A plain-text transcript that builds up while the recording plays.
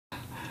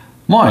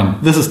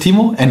Moin, this is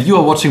Timo and you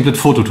are watching Blit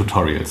photo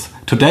tutorials.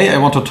 Today I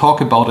want to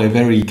talk about a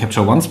very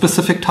Capture One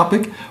specific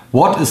topic.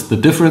 What is the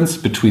difference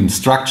between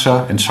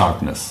structure and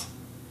sharpness?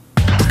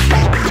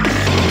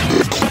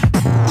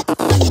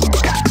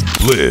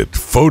 Blit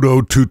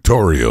photo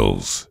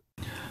tutorials.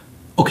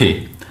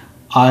 Okay,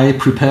 I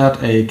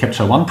prepared a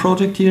Capture One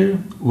project here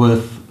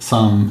with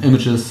some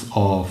images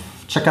of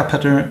checker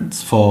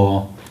patterns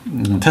for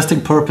testing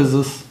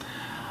purposes.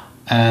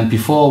 And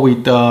before we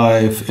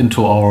dive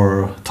into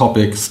our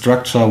topic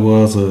structure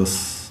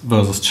versus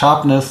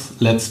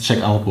sharpness, let's check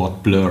out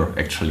what blur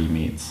actually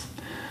means.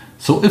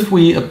 So if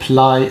we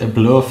apply a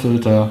blur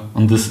filter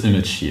on this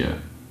image here,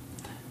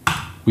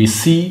 we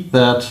see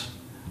that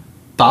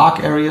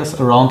dark areas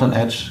around an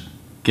edge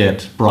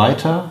get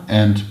brighter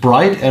and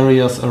bright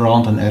areas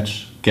around an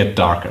edge get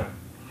darker.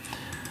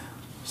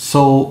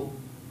 So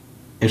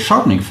a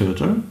sharpening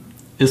filter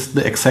is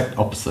the exact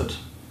opposite.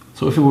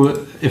 So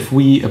if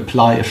we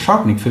apply a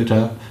sharpening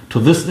filter to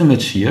this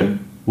image here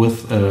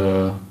with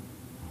a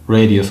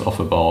radius of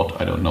about,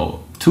 I don't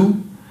know,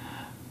 2,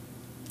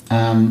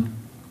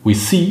 we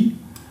see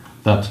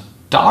that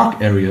dark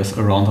areas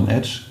around an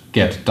edge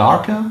get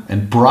darker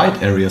and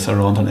bright areas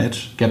around an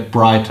edge get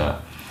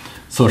brighter.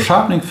 So a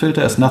sharpening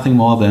filter is nothing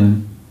more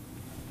than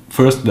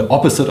first the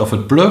opposite of a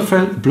blur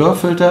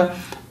filter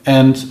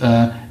and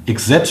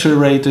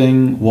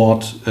exaggerating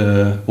what's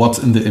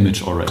in the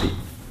image already.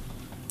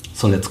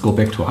 So let's go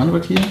back to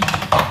 100 here.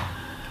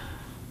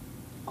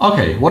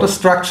 Okay, what is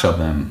structure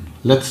then?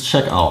 Let's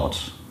check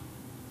out.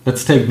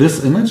 Let's take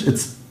this image.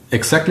 It's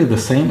exactly the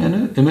same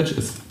image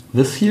as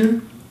this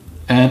here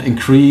and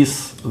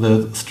increase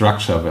the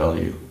structure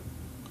value.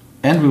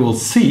 And we will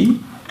see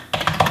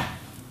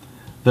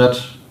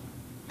that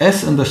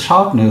as in the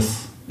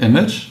sharpness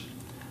image,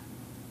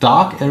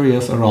 dark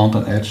areas around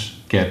an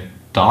edge get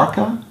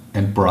darker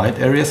and bright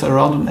areas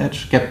around an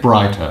edge get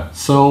brighter.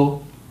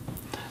 So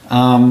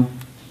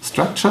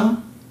structure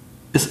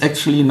is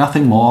actually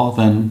nothing more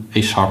than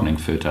a sharpening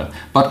filter.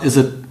 But is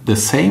it the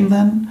same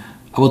then?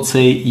 I would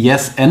say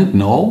yes and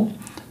no.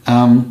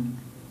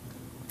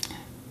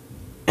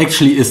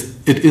 Actually,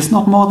 it is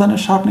not more than a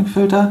sharpening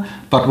filter,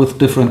 but with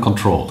different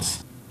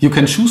controls. You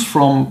can choose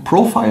from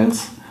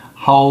profiles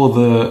how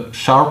the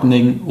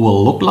sharpening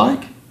will look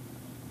like,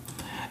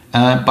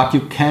 but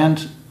you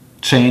can't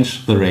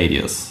change the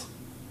radius.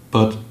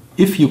 But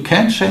if you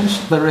can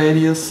change the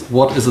radius,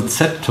 what is it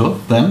set to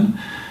then?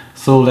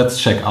 So let's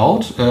check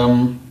out.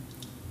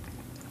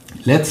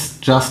 Let's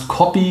just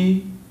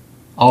copy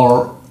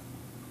our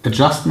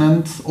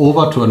adjustments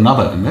over to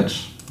another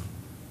image.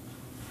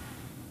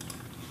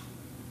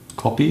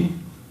 Copy,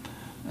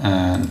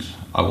 and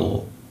I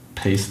will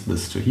paste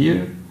this to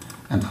here,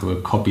 and I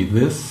will copy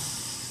this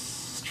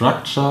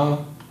structure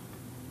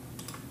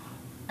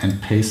and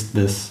paste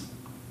this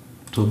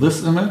to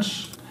this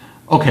image.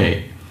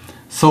 Okay,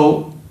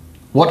 so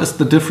what is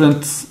the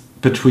difference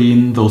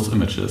between those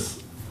images?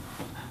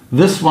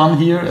 This one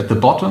here at the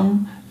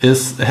bottom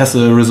has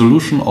a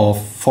resolution of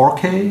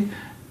 4K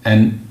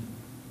and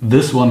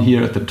this one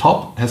here at the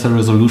top has a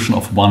resolution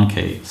of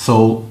 1K.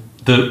 So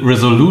the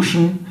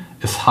resolution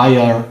is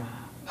higher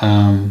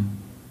on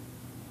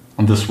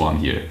this one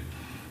here.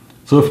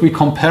 So if we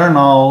compare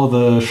now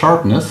the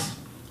sharpness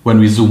when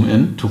we zoom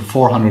in to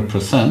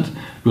 400%,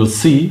 we'll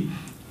see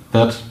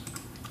that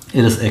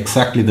it is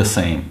exactly the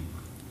same.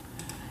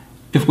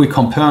 If we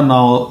compare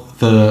now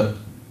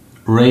the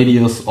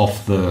radius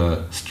of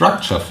the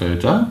structure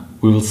filter,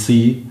 we will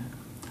see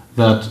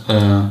that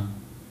the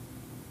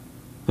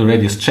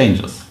radius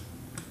changes.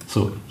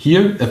 So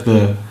here at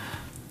the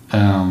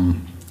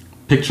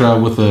picture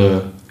with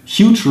a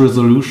huge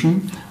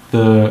resolution,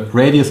 the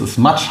radius is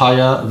much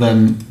higher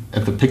than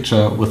at the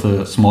picture with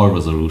a small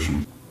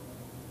resolution.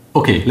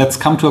 Okay, let's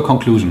come to a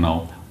conclusion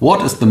now.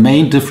 What is the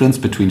main difference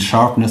between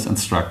sharpness and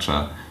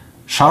structure?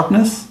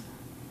 Sharpness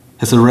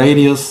has a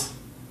radius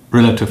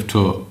relative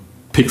to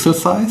pixel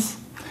size,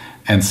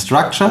 and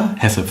structure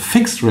has a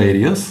fixed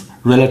radius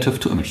relative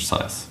to image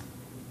size.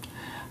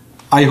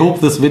 I hope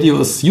this video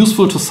is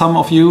useful to some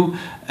of you,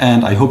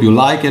 and I hope you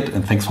like it,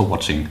 and thanks for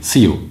watching.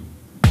 See you.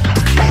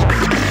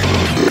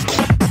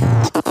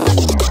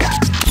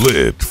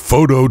 Blit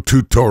photo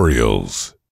tutorials.